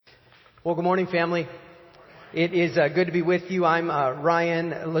Well, good morning, family. It is good to be with you. I'm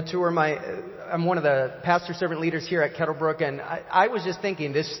Ryan Latour. I'm one of the pastor servant leaders here at Kettlebrook, and I was just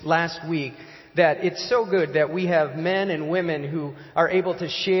thinking this last week that it's so good that we have men and women who are able to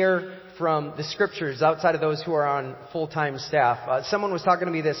share from the scriptures outside of those who are on full-time staff. Someone was talking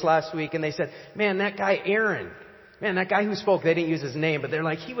to me this last week, and they said, man, that guy Aaron, that guy who spoke, they didn't use his name, but they're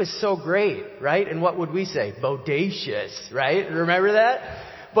like, he was so great, right? And what would we say? Bodacious, right? Remember that?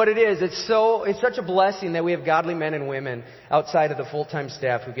 But it's such a blessing that we have godly men and women outside of the full-time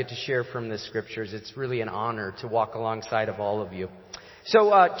staff who get to share from the scriptures. It's really an honor to walk alongside of all of you.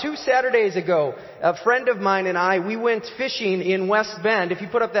 So 2 Saturdays ago, a friend of mine and I, we went fishing in West Bend. If you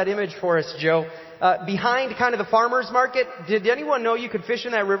put up that image for us, Joe, behind kind of the farmer's market. Did anyone know you could fish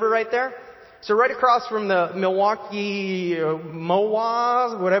in that river right there? So right across from the Milwaukee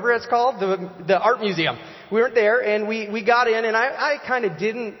MOWA, whatever it's called, the art museum. We were there and we got in, and I kind of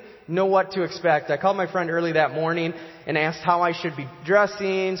didn't know what to expect. I called my friend early that morning and asked how I should be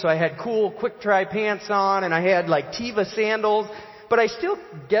dressing. So I had cool quick dry pants on and I had like Teva sandals. But I still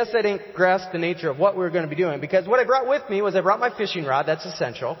guess I didn't grasp the nature of what we were going to be doing, because what I brought with me was I brought my fishing rod. That's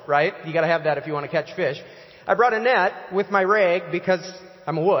essential, right? You got to have that if you want to catch fish. I brought a net with my rag because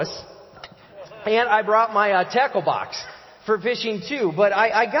I'm a wuss. And I brought my tackle box for fishing too. But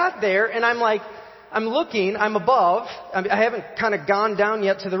I got there and I'm like, I'm looking, I'm above. I haven't kind of gone down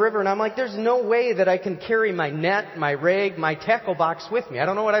yet to the river, and I'm like, there's no way that I can carry my net, my rag, my tackle box with me. I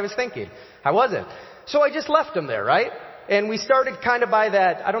don't know what I was thinking. I wasn't. So I just left them there, right? And we started kind of by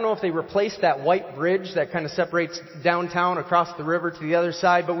that, I don't know if they replaced that white bridge that kind of separates downtown across the river to the other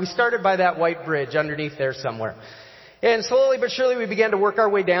side, but we started by that white bridge underneath there somewhere. And slowly but surely we began to work our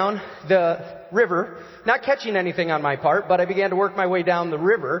way down the river, not catching anything on my part, but I began to work my way down the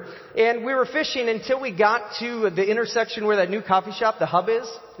river. And we were fishing until we got to the intersection where that new coffee shop, the Hub,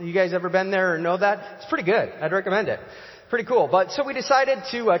 is. You guys ever been there or know that? It's pretty good. I'd recommend it. Pretty cool. But so we decided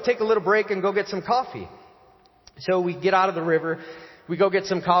to take a little break and go get some coffee. So we get out of the river, we go get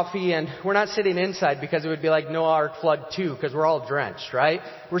some coffee, and we're not sitting inside because it would be like Noah Ark Flood 2 because we're all drenched, right?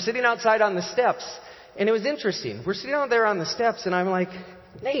 We're sitting outside on the steps. And it was interesting. We're sitting out there on the steps, and I'm like,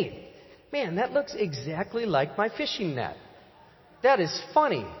 Nate, man, that looks exactly like my fishing net. That is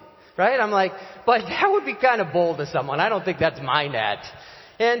funny, right? I'm like, but that would be kind of bold to someone. I don't think that's my net.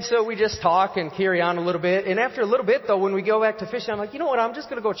 And so we just talk and carry on a little bit. And after a little bit, though, when we go back to fishing, I'm like, you know what? I'm just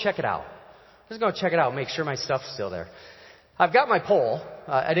going to go check it out. I'm just going to check it out, make sure my stuff's still there. I've got my pole.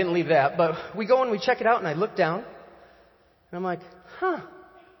 I didn't leave that. But we go and we check it out, and I look down, and I'm like,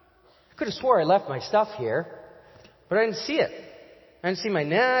 I could have swore I left my stuff here, but I didn't see it. I didn't see my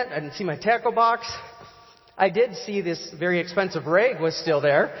net. I didn't see my tackle box. I did see this very expensive rag was still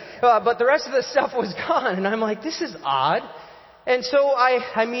there, but the rest of the stuff was gone. And I'm like, this is odd. And so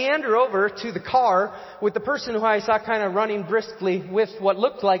I meander over to the car with the person who I saw kind of running briskly with what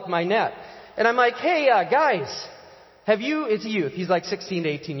looked like my net. And I'm like, hey, guys, it's a youth. He's like 16 to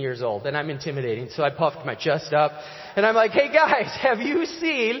 18 years old, and I'm intimidating. So I puffed my chest up, and I'm like, hey guys, have you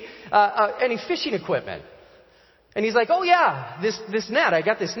seen any fishing equipment? And he's like, oh yeah, this net, I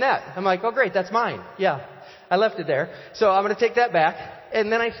got this net. I'm like, oh great, that's mine. Yeah, I left it there. So I'm going to take that back.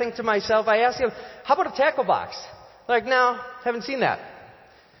 And then I think to myself, I ask him, how about a tackle box? Like, no, haven't seen that.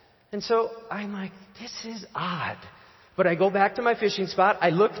 And so I'm like, this is odd. But I go back to my fishing spot. I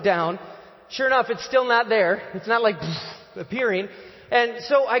look down. Sure enough, it's still not there. It's not like appearing. And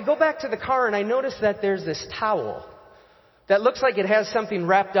so I go back to the car and I notice that there's this towel that looks like it has something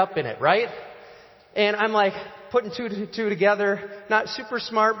wrapped up in it, right? And I'm like putting two together, not super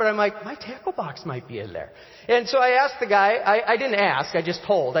smart, but I'm like, my tackle box might be in there. And so I asked the guy, I didn't ask, I just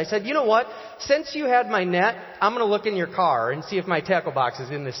told. I said, you know what? Since you had my net, I'm going to look in your car and see if my tackle box is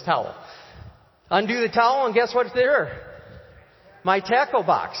in this towel. Undo the towel and guess what's there? My tackle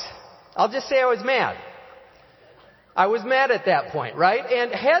box. I'll just say I was mad. I was mad at that point, right?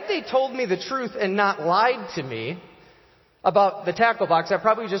 And had they told me the truth and not lied to me about the tackle box, I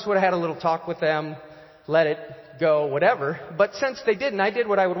probably just would have had a little talk with them, let it go, whatever. But since they didn't, I did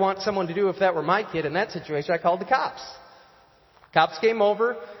what I would want someone to do if that were my kid in that situation. I called the cops. Cops came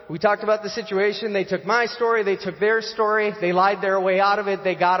over. We talked about the situation. They took my story. They took their story. They lied their way out of it.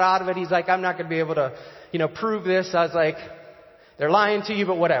 They got out of it. He's like, I'm not going to be able to, prove this. I was like, they're lying to you,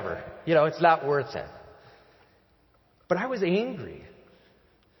 but whatever. It's not worth it. But I was angry.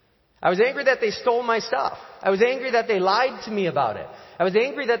 I was angry that they stole my stuff. I was angry that they lied to me about it. I was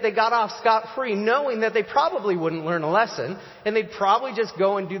angry that they got off scot-free knowing that they probably wouldn't learn a lesson and they'd probably just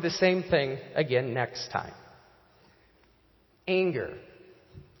go and do the same thing again next time. Anger.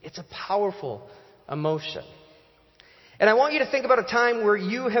 It's a powerful emotion. And I want you to think about a time where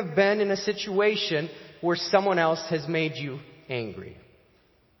you have been in a situation where someone else has made you angry.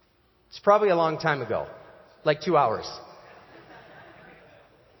 It's probably a long time ago, like 2 hours.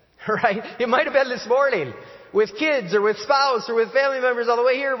 Right? It might have been this morning with kids or with spouse or with family members all the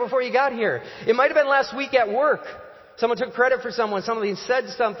way here before you got here. It might have been last week at work. Someone took credit for someone, somebody said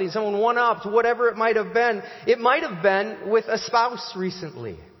something, someone one-upped, whatever it might have been. It might have been with a spouse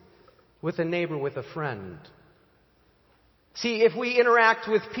recently, with a neighbor, with a friend. See, if we interact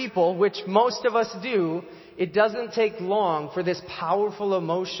with people, which most of us do, it doesn't take long for this powerful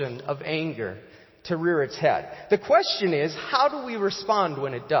emotion of anger to rear its head. The question is, how do we respond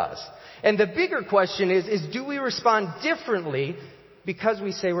when it does? And the bigger question is do we respond differently because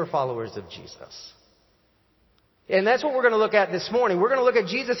we say we're followers of Jesus? And that's what we're going to look at this morning. We're going to look at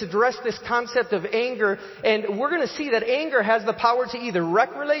Jesus address this concept of anger, and we're going to see that anger has the power to either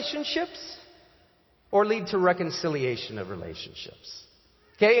wreck relationships or lead to reconciliation of relationships.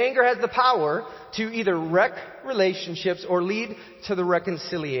 Okay, anger has the power to either wreck relationships or lead to the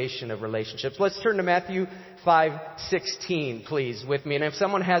reconciliation of relationships. Let's turn to Matthew 5:16, please, with me. And if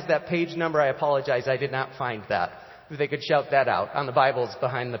someone has that page number, I apologize, I did not find that. If they could shout that out on the Bibles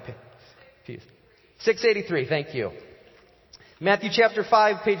behind the pew. 683, thank you. Matthew chapter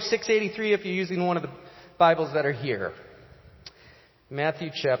 5, page 683, if you're using one of the Bibles that are here. Matthew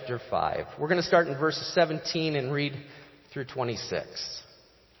chapter 5. We're going to start in verse 17 and read through 26.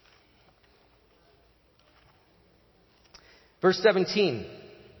 Verse 17.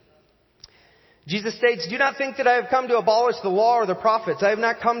 Jesus states, "Do not think that I have come to abolish the law or the prophets. I have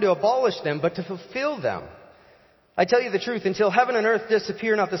not come to abolish them, but to fulfill them. I tell you the truth, until heaven and earth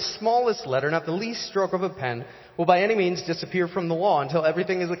disappear, not the smallest letter, not the least stroke of a pen, will by any means disappear from the law until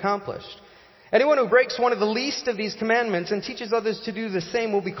everything is accomplished. Anyone who breaks one of the least of these commandments and teaches others to do the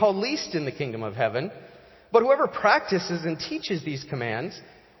same will be called least in the kingdom of heaven. But whoever practices and teaches these commands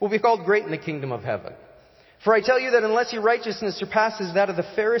will be called great in the kingdom of heaven. For I tell you that unless your righteousness surpasses that of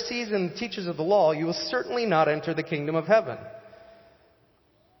the Pharisees and the teachers of the law, you will certainly not enter the kingdom of heaven.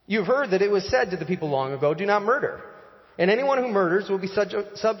 You have heard that it was said to the people long ago, 'Do not murder. And anyone who murders will be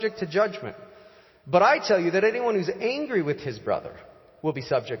subject to judgment. But I tell you that anyone who's angry with his brother will be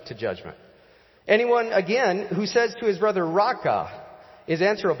subject to judgment. Anyone, again, who says to his brother, Raca, is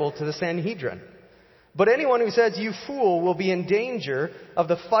answerable to the Sanhedrin. But anyone who says, you fool, will be in danger of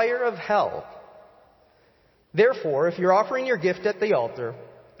the fire of hell. Therefore, if you're offering your gift at the altar,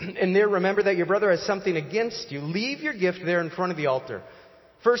 and there remember that your brother has something against you, leave your gift there in front of the altar.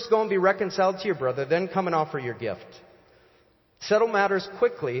 First go and be reconciled to your brother, then come and offer your gift. Settle matters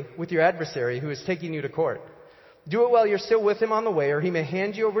quickly with your adversary who is taking you to court. Do it while you're still with him on the way, or he may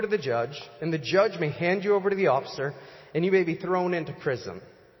hand you over to the judge, and the judge may hand you over to the officer, and you may be thrown into prison.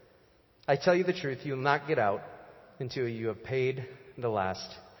 I tell you the truth, you will not get out until you have paid the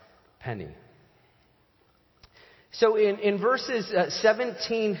last penny." So in verses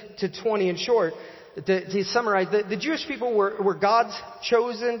 17 to 20, in short, to summarize, the Jewish people were God's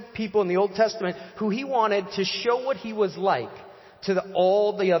chosen people in the Old Testament who He wanted to show what He was like to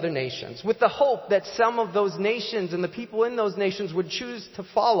all the other nations, with the hope that some of those nations and the people in those nations would choose to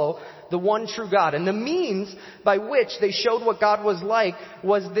follow the one true God. And the means by which they showed what God was like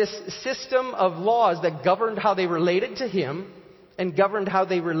was this system of laws that governed how they related to Him and governed how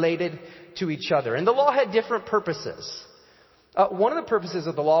they related to each other. And the law had different purposes. One of the purposes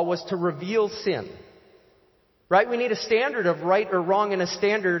of the law was to reveal sin. Right? We need a standard of right or wrong and a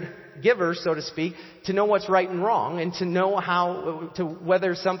standard giver, so to speak, to know what's right and wrong and to know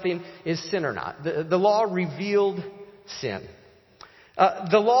whether something is sin or not. The law revealed sin.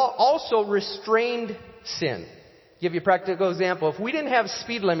 The law also restrained sin. Give you a practical example. If we didn't have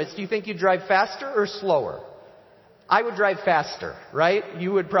speed limits, do you think you'd drive faster or slower? I would drive faster, right?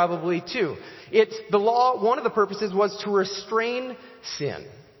 You would probably too. The law, one of the purposes was to restrain sin.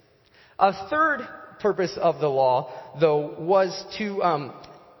 A third purpose of the law, though, was to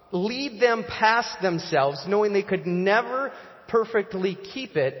lead them past themselves, knowing they could never perfectly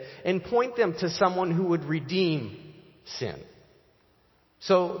keep it, and point them to someone who would redeem sin.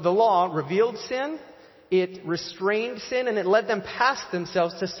 So the law revealed sin, it restrained sin, and it led them past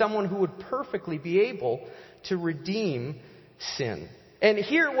themselves to someone who would perfectly be able to redeem sin. And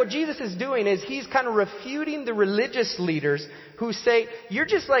here what Jesus is doing is He's kind of refuting the religious leaders who say, you're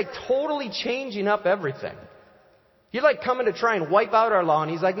just like totally changing up everything. You're like coming to try and wipe out our law. And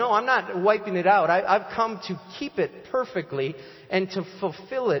He's like, no, I'm not wiping it out. I've come to keep it perfectly and to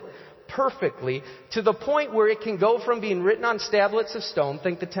fulfill it perfectly to the point where it can go from being written on tablets of stone,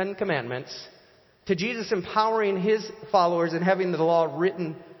 think the Ten Commandments, to Jesus empowering His followers and having the law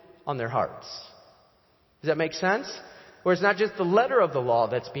written on their hearts. Does that make sense? Where it's not just the letter of the law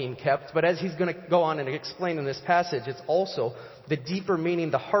that's being kept, but as he's going to go on and explain in this passage, it's also the deeper meaning,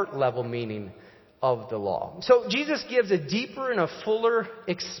 the heart level meaning of the law. So Jesus gives a deeper and a fuller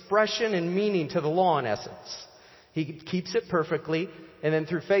expression and meaning to the law in essence. He keeps it perfectly, and then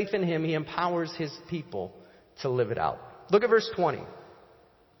through faith in him, he empowers his people to live it out. Look at verse 20.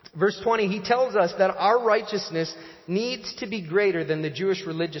 Verse 20, he tells us that our righteousness needs to be greater than the Jewish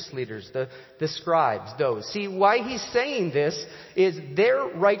religious leaders, the scribes, those. See, why he's saying this is their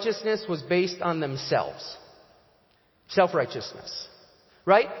righteousness was based on themselves. Self-righteousness.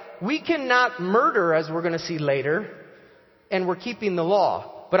 Right? We cannot murder, as we're going to see later, and we're keeping the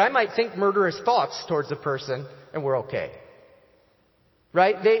law. But I might think murderous thoughts towards a person, and we're okay.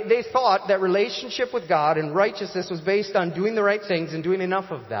 Right? They thought that relationship with God and righteousness was based on doing the right things and doing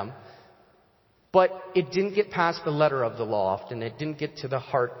enough of them. But it didn't get past the letter of the law often. It didn't get to the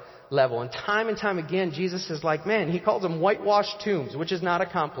heart level. And time again, Jesus is like, man, he calls them whitewashed tombs, which is not a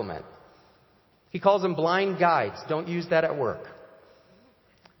compliment. He calls them blind guides. Don't use that at work.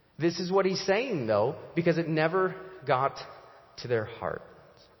 This is what he's saying, though, because it never got to their heart.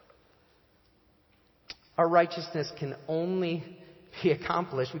 Our righteousness can only be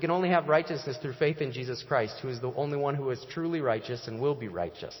accomplished. We can only have righteousness through faith in Jesus Christ, who is the only one who is truly righteous and will be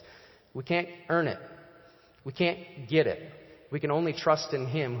righteous. We can't earn it. We can't get it. We can only trust in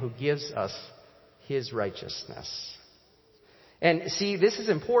him who gives us his righteousness. And see, this is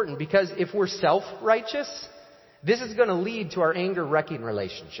important because if we're self-righteous, this is going to lead to our anger-wrecking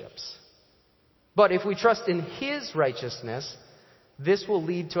relationships. But if we trust in his righteousness, this will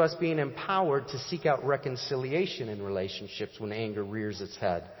lead to us being empowered to seek out reconciliation in relationships when anger rears its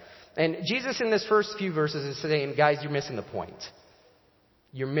head. And Jesus in this first few verses is saying, guys, you're missing the point.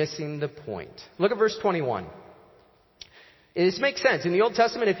 You're missing the point. Look at verse 21. This makes sense. In the Old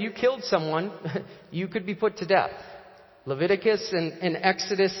Testament, if you killed someone, you could be put to death. Leviticus and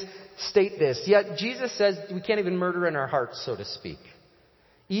Exodus state this. Yet Jesus says we can't even murder in our hearts, so to speak.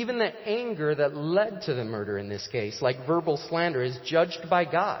 Even the anger that led to the murder in this case, like verbal slander, is judged by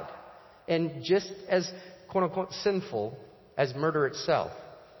God. And just as, quote unquote, sinful as murder itself.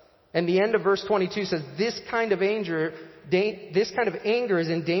 And the end of verse 22 says, this kind of anger is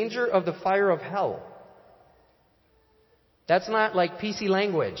in danger of the fire of hell. That's not like PC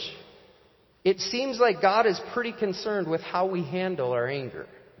language. It seems like God is pretty concerned with how we handle our anger.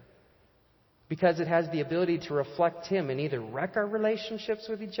 Because it has the ability to reflect him and either wreck our relationships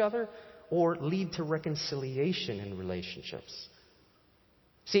with each other or lead to reconciliation in relationships.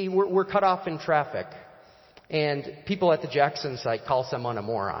 See, we're cut off in traffic. And people at the Jackson site call someone a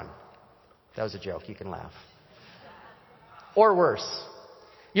moron. That was a joke. You can laugh. Or worse.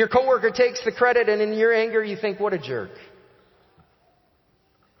 Your coworker takes the credit and in your anger you think, what a jerk.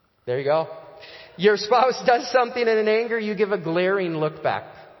 There you go. Your spouse does something and in anger you give a glaring look back.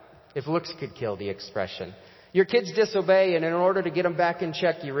 If looks could kill the expression. Your kids disobey and in order to get them back in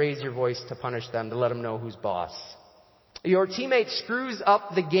check, you raise your voice to punish them, to let them know who's boss. Your teammate screws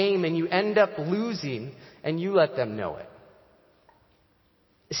up the game and you end up losing and you let them know it.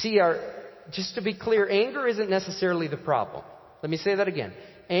 See, just to be clear, anger isn't necessarily the problem. Let me say that again.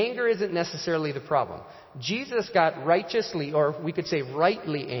 Anger isn't necessarily the problem. Jesus got righteously, or we could say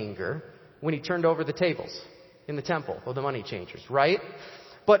rightly anger, when he turned over the tables in the temple of the money changers, right?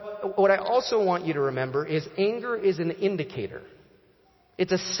 But what I also want you to remember is anger is an indicator.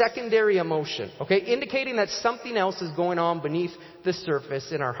 It's a secondary emotion, okay? Indicating that something else is going on beneath the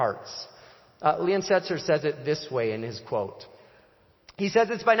surface in our hearts. Leon Setzer says it this way in his quote. He says,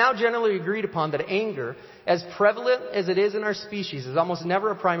 it's by now generally agreed upon that anger, as prevalent as it is in our species, is almost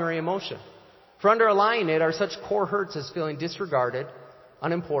never a primary emotion. For underlying it are such core hurts as feeling disregarded,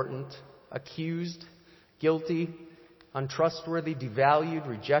 unimportant, accused, guilty, untrustworthy, devalued,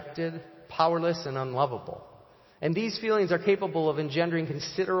 rejected, powerless, and unlovable. And these feelings are capable of engendering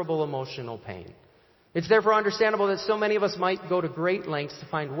considerable emotional pain. It's therefore understandable that so many of us might go to great lengths to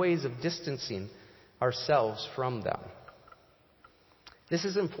find ways of distancing ourselves from them. This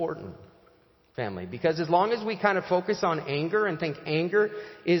is important, family, because as long as we kind of focus on anger and think anger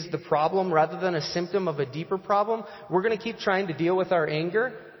is the problem rather than a symptom of a deeper problem, we're going to keep trying to deal with our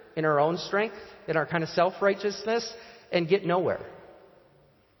anger in our own strength, in our kind of self-righteousness, and get nowhere.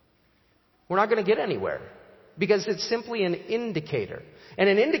 We're not going to get anywhere because it's simply an indicator. And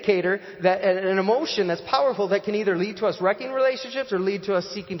an indicator, that an emotion that's powerful that can either lead to us wrecking relationships or lead to us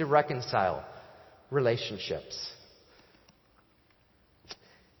seeking to reconcile relationships.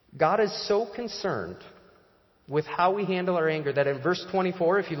 God is so concerned with how we handle our anger that in verse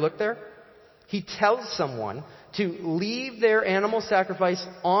 24, if you look there, he tells someone to leave their animal sacrifice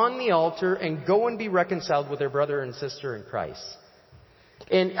on the altar and go and be reconciled with their brother and sister in Christ.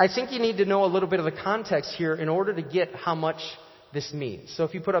 And I think you need to know a little bit of the context here in order to get how much this means. So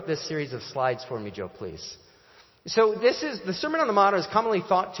if you put up this series of slides for me, Joe, please. So this is, the Sermon on the Mount is commonly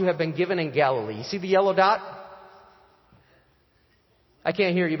thought to have been given in Galilee. You see the yellow dot? I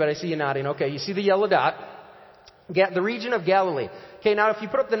can't hear you, but I see you nodding. Okay, you see the yellow dot? The region of Galilee. Okay, now if you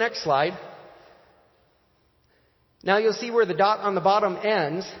put up the next slide, now you'll see where the dot on the bottom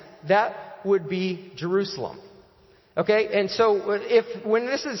ends. That would be Jerusalem. Okay, and so when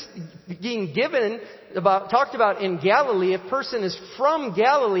this is being talked about in Galilee, if a person is from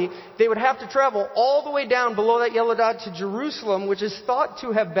Galilee, they would have to travel all the way down below that yellow dot to Jerusalem, which is thought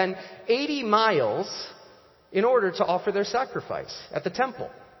to have been 80 miles in order to offer their sacrifice at the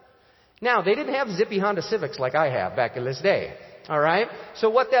temple. Now, they didn't have zippy Honda Civics like I have back in this day. Alright? So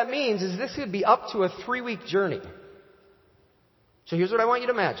what that means is this could be up to a 3-week journey. So here's what I want you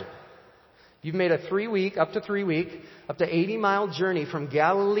to imagine. You've made a 3-week, up to 80-mile journey from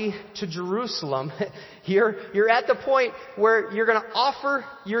Galilee to Jerusalem. You're at the point where you're going to offer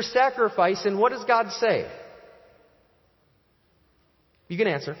your sacrifice, and what does God say? You can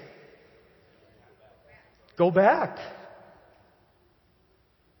answer. Go back.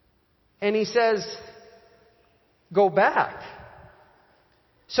 And he says, go back.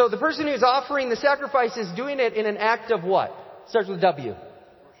 So the person who's offering the sacrifice is doing it in an act of what? Starts with W.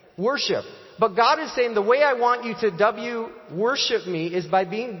 Worship. But God is saying the way I want you to worship me is by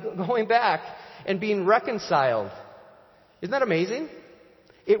going back and being reconciled. Isn't that amazing?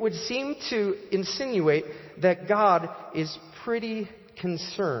 It would seem to insinuate that God is pretty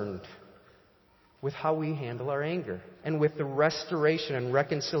concerned with how we handle our anger and with the restoration and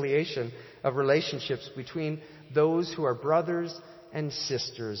reconciliation of relationships between those who are brothers and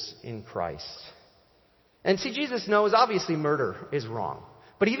sisters in Christ. And see, Jesus knows obviously murder is wrong.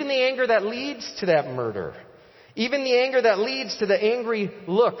 But even the anger that leads to that murder, even the anger that leads to the angry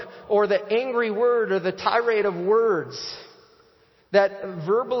look or the angry word or the tirade of words that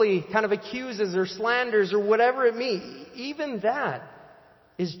verbally kind of accuses or slanders or whatever it means, even that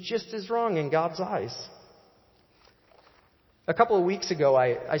is just as wrong in God's eyes. A couple of weeks ago,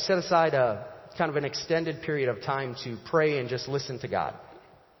 I set aside a kind of an extended period of time to pray and just listen to God.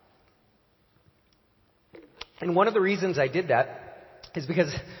 And one of the reasons I did that is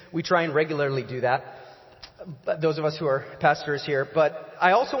because we try and regularly do that, those of us who are pastors here. But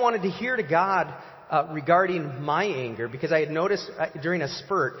I also wanted to hear to God regarding my anger, because I had noticed during a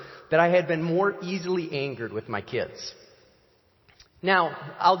spurt that I had been more easily angered with my kids. Now,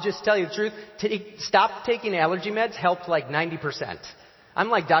 I'll just tell you the truth. Stop taking allergy meds helped like 90%. I'm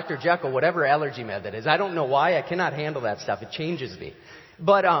like Dr. Jekyll, whatever allergy med that is. I don't know why. I cannot handle that stuff. It changes me.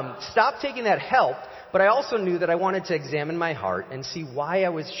 But stop taking that helped. But I also knew that I wanted to examine my heart and see why I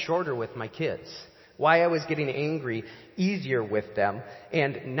was shorter with my kids. Why I was getting angry easier with them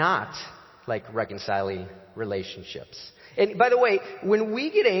and not like reconciling relationships. And by the way, when we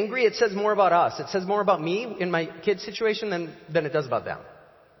get angry, it says more about us. It says more about me in my kid's situation than it does about them.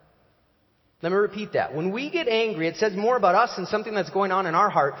 Let me repeat that. When we get angry, it says more about us and something that's going on in our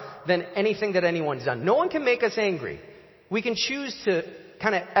heart than anything that anyone's done. No one can make us angry. We can choose to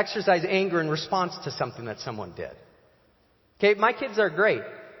kind of exercise anger in response to something that someone did. Okay, my kids are great.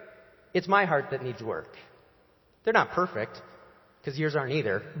 It's my heart that needs work. They're not perfect, because yours aren't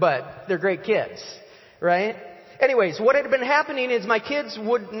either, but they're great kids, right? Anyways, what had been happening is my kids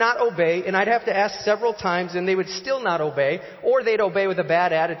would not obey, and I'd have to ask several times, and they would still not obey, or they'd obey with a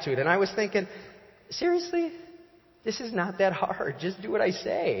bad attitude. And I was thinking, seriously? This is not that hard. Just do what I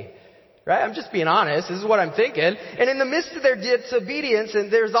say. Right? I'm just being honest. This is what I'm thinking. And in the midst of their disobedience,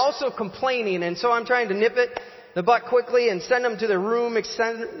 and there's also complaining, and so I'm trying to nip it in the butt quickly and send them to their room,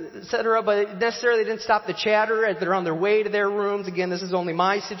 etc. But it necessarily didn't stop the chatter as they're on their way to their rooms. Again, this is only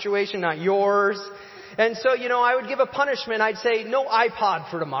my situation, not yours. And so, I would give a punishment. I'd say, no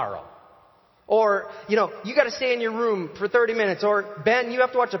iPod for tomorrow. Or, you got to stay in your room for 30 minutes. Or, Ben, you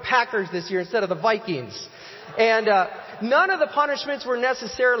have to watch the Packers this year instead of the Vikings. And none of the punishments were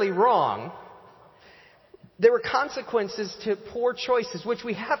necessarily wrong. There were consequences to poor choices, which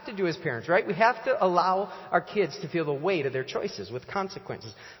we have to do as parents, right? We have to allow our kids to feel the weight of their choices with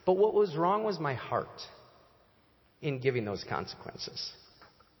consequences. But what was wrong was my heart in giving those consequences.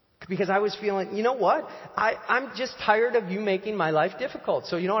 Because I was feeling, you know what? I'm just tired of you making my life difficult.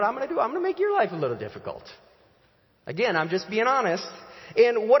 So you know what I'm going to do? I'm going to make your life a little difficult. Again, I'm just being honest.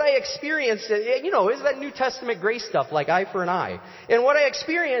 And what I experienced, is that New Testament grace stuff, like eye for an eye. And what I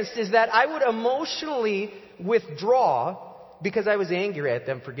experienced is that I would emotionally withdraw because I was angry at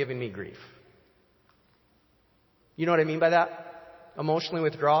them for giving me grief. You know what I mean by that? Emotionally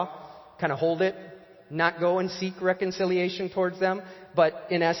withdraw, kind of hold it, not go and seek reconciliation towards them, but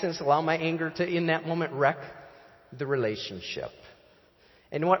in essence allow my anger to, in that moment, wreck the relationship.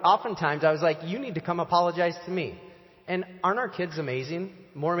 And what oftentimes I was like, you need to come apologize to me. And aren't our kids amazing?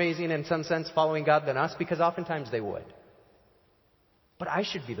 More amazing in some sense following God than us? Because oftentimes they would. But I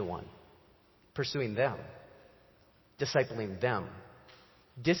should be the one pursuing them, discipling them,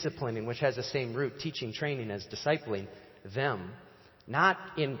 disciplining, which has the same root, teaching, training as discipling them, not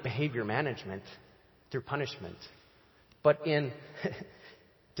in behavior management through punishment, but in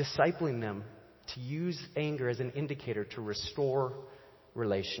discipling them to use anger as an indicator to restore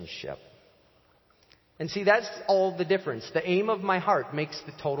relationship. And see, that's all the difference. The aim of my heart makes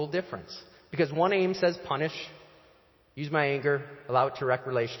the total difference. Because one aim says punish, use my anger, allow it to wreck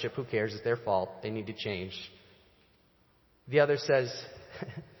relationship. Who cares? It's their fault. They need to change. The other says,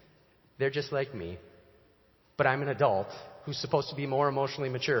 they're just like me, but I'm an adult who's supposed to be more emotionally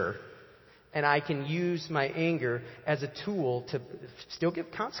mature. And I can use my anger as a tool to still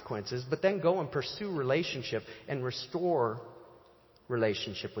give consequences, but then go and pursue relationship and restore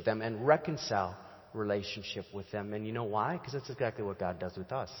relationship with them and reconcile relationship with them. And you know why? Because that's exactly what God does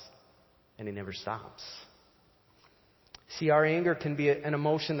with us. And He never stops. See, our anger can be an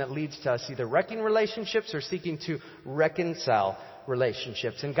emotion that leads to us either wrecking relationships or seeking to reconcile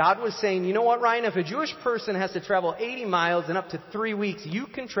relationships. And God was saying, you know what, Ryan? If a Jewish person has to travel 80 miles in up to 3 weeks, you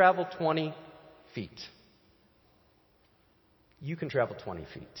can travel 20 feet. You can travel 20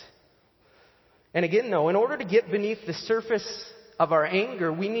 feet. And again, though, in order to get beneath the surface of our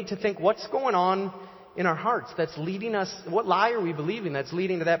anger, we need to think what's going on in our hearts that's leading us, what lie are we believing that's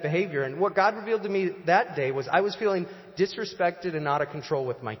leading to that behavior? And what God revealed to me that day was I was feeling disrespected and out of control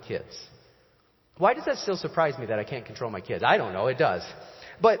with my kids. Why does that still surprise me that I can't control my kids? I don't know, it does.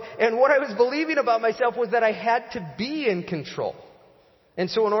 And what I was believing about myself was that I had to be in control. And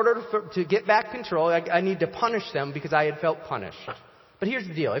so in order to get back control, I need to punish them because I had felt punished. But here's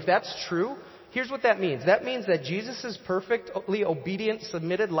the deal. If that's true, here's what that means. That means that Jesus' perfectly obedient,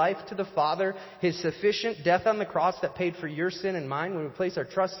 submitted life to the Father, His sufficient death on the cross that paid for your sin and mine when we place our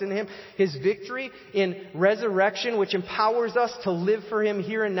trust in Him, His victory in resurrection, which empowers us to live for Him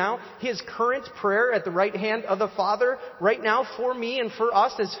here and now, His current prayer at the right hand of the Father right now for me and for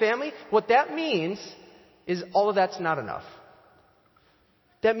us as family, what that means is all of that's not enough.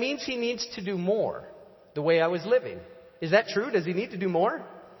 That means He needs to do more the way I was living. Is that true? Does He need to do more?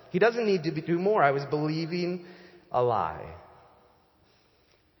 He doesn't need to do more. I was believing a lie.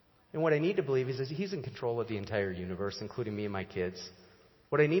 And what I need to believe is that He's in control of the entire universe, including me and my kids.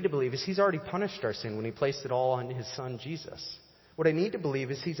 What I need to believe is He's already punished our sin when He placed it all on His Son, Jesus. What I need to believe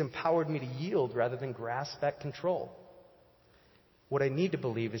is He's empowered me to yield rather than grasp at control. What I need to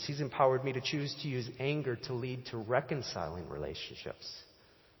believe is He's empowered me to choose to use anger to lead to reconciling relationships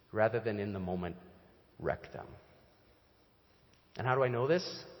rather than in the moment wreck them. And how do I know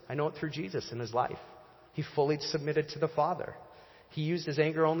this? I know it through Jesus in His life. He fully submitted to the Father. He used His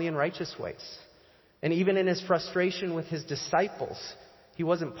anger only in righteous ways. And even in His frustration with His disciples, He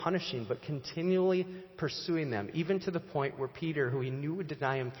wasn't punishing, but continually pursuing them, even to the point where Peter, who He knew would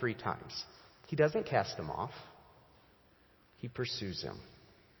deny Him 3 times, He doesn't cast him off. He pursues him.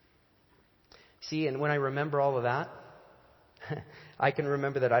 See, and when I remember all of that, I can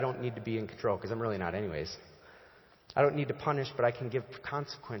remember that I don't need to be in control, because I'm really not anyways. I don't need to punish, but I can give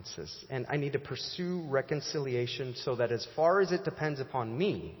consequences. And I need to pursue reconciliation so that as far as it depends upon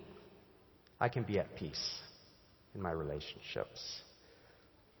me, I can be at peace in my relationships.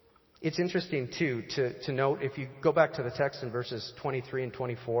 It's interesting, too, to note, if you go back to the text in verses 23 and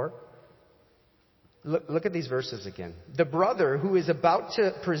 24, look at these verses again. The brother who is about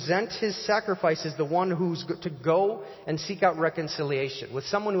to present his sacrifice is the one who's to go and seek out reconciliation with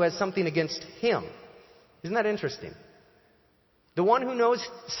someone who has something against him. Isn't that interesting? The one who knows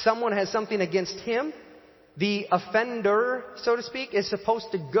someone has something against him, the offender, so to speak, is supposed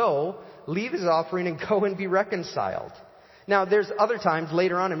to go, leave his offering, and go and be reconciled. Now, there's other times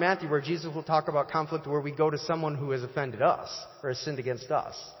later on in Matthew where Jesus will talk about conflict where we go to someone who has offended us or has sinned against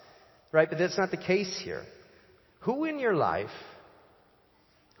us. Right? But that's not the case here. Who in your life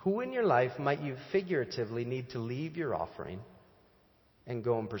might you figuratively need to leave your offering and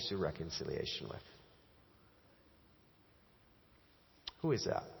go and pursue reconciliation with? Who is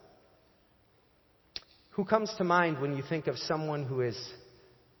that? Who comes to mind when you think of someone who is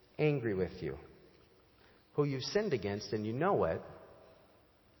angry with you? Who you've sinned against and you know it,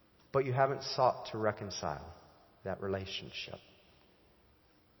 but you haven't sought to reconcile that relationship?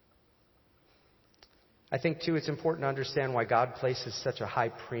 I think, too, it's important to understand why God places such a high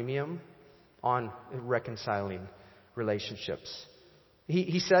premium on reconciling relationships.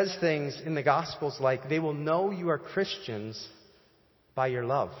 He says things in the Gospels like, they will know you are Christians by your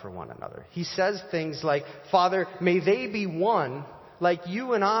love for one another. He says things like, Father, may they be one like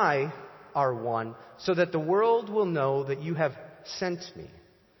you and I are one, so that the world will know that you have sent me.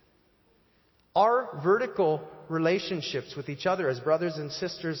 Our vertical relationships with each other as brothers and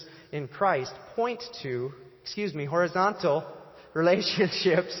sisters in Christ point to, horizontal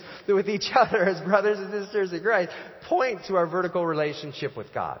relationships with each other as brothers and sisters in Christ point to our vertical relationship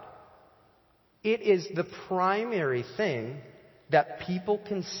with God. It is the primary thing that people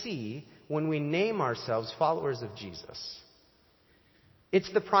can see when we name ourselves followers of Jesus.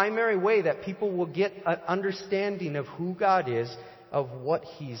 It's the primary way that people will get an understanding of who God is, of what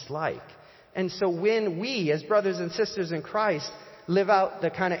He's like. And so when we, as brothers and sisters in Christ, live out the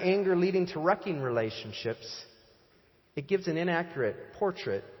kind of anger leading to wrecking relationships, it gives an inaccurate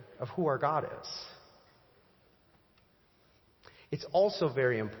portrait of who our God is. It's also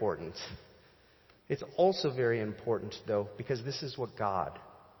very important. It's also very important, though, because this is what God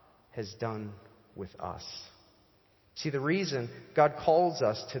has done with us. See, the reason God calls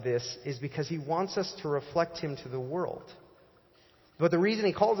us to this is because He wants us to reflect Him to the world. But the reason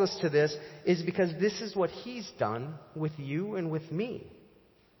He calls us to this is because this is what He's done with you and with me.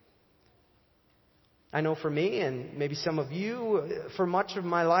 I know for me, and maybe some of you, for much of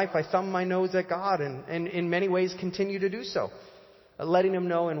my life, I thumbed my nose at God and in many ways continue to do so. Letting Him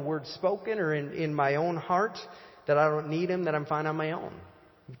know in words spoken or in my own heart that I don't need Him, that I'm fine on my own.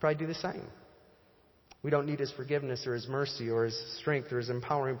 You probably do the same. We don't need His forgiveness or His mercy or His strength or His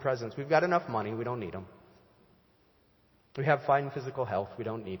empowering presence. We've got enough money. We don't need Him. We have fine physical health. We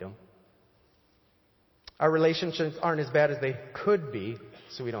don't need Him. Our relationships aren't as bad as they could be,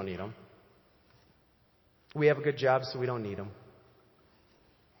 so we don't need Him. We have a good job, so we don't need Him.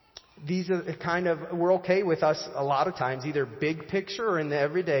 These are we're okay with us a lot of times, either big picture or in the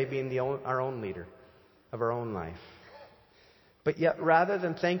everyday being our own leader of our own life. But yet, rather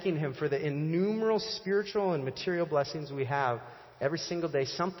than thanking Him for the innumerable spiritual and material blessings we have every single day,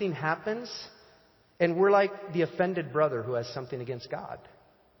 something happens, and we're like the offended brother who has something against God.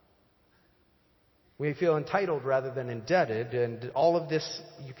 We feel entitled rather than indebted, and all of this,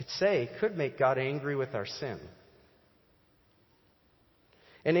 you could say, could make God angry with our sin.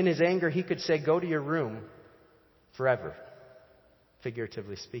 And in His anger, He could say, go to your room forever,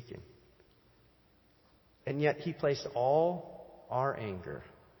 figuratively speaking. And yet He placed all our anger,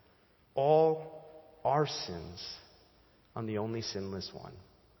 all our sins on the only sinless one,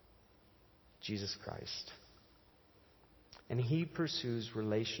 Jesus Christ. And He pursues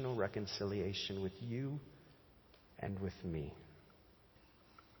relational reconciliation with you and with me.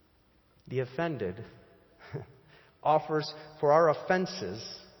 The offended offers for our offenses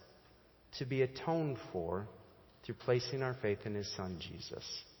to be atoned for through placing our faith in His Son,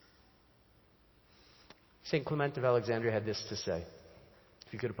 Jesus. St. Clement of Alexandria had this to say.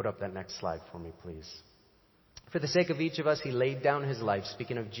 If you could put up that next slide for me, please. For the sake of each of us, He laid down His life,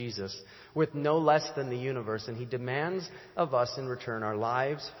 speaking of Jesus, worth no less than the universe, and He demands of us in return our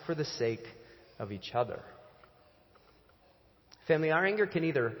lives for the sake of each other. Family, our anger can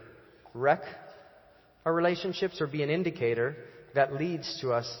either wreck our relationships or be an indicator that leads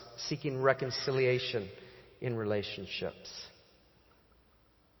to us seeking reconciliation in relationships.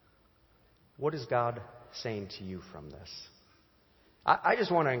 What is God saying to you from this? I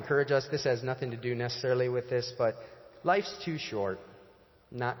just want to encourage us. This has nothing to do necessarily with this, but life's too short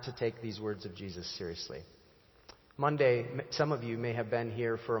not to take these words of Jesus seriously. Monday, some of you may have been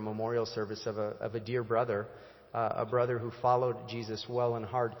here for a memorial service of a dear brother, a brother who followed Jesus well and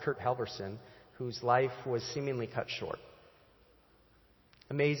hard, Kurt Halverson, whose life was seemingly cut short.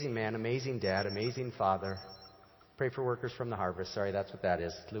 Amazing man, amazing dad, amazing father. Pray for workers from the harvest. Sorry, that's what that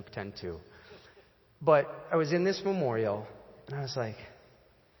is. Luke 10:2. But I was in this memorial, and I was like,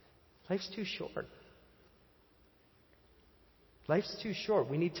 life's too short. Life's too short.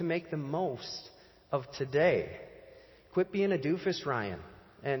 We need to make the most of today. Quit being a doofus, Ryan.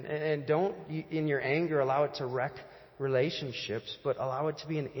 And don't, in your anger, allow it to wreck relationships, but allow it to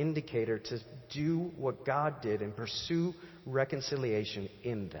be an indicator to do what God did and pursue reconciliation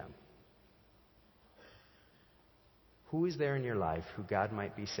in them. Who is there in your life who God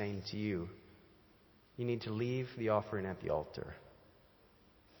might be saying to you, you need to leave the offering at the altar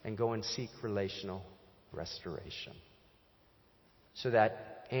and go and seek relational restoration, so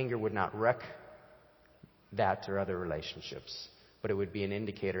that anger would not wreck that or other relationships, but it would be an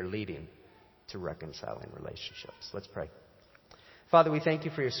indicator leading to reconciling relationships. Let's pray. Father, we thank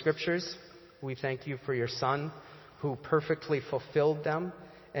You for Your scriptures. We thank You for Your Son who perfectly fulfilled them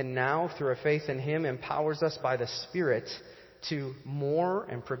and now, through our faith in Him, empowers us by the Spirit to more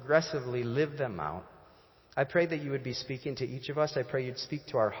and progressively live them out. I pray that you would be speaking to each of us. I pray you'd speak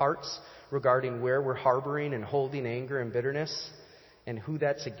to our hearts regarding where we're harboring and holding anger and bitterness and who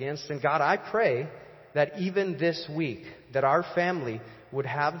that's against. And God, I pray that even this week, that our family would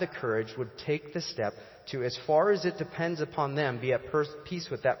have the courage, would take the step to, as far as it depends upon them, be at peace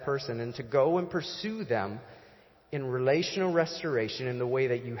with that person and to go and pursue them in relational restoration in the way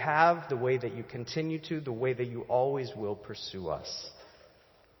that you have, the way that you continue to, the way that you always will pursue us.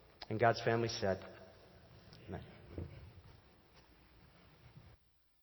 And God's family said,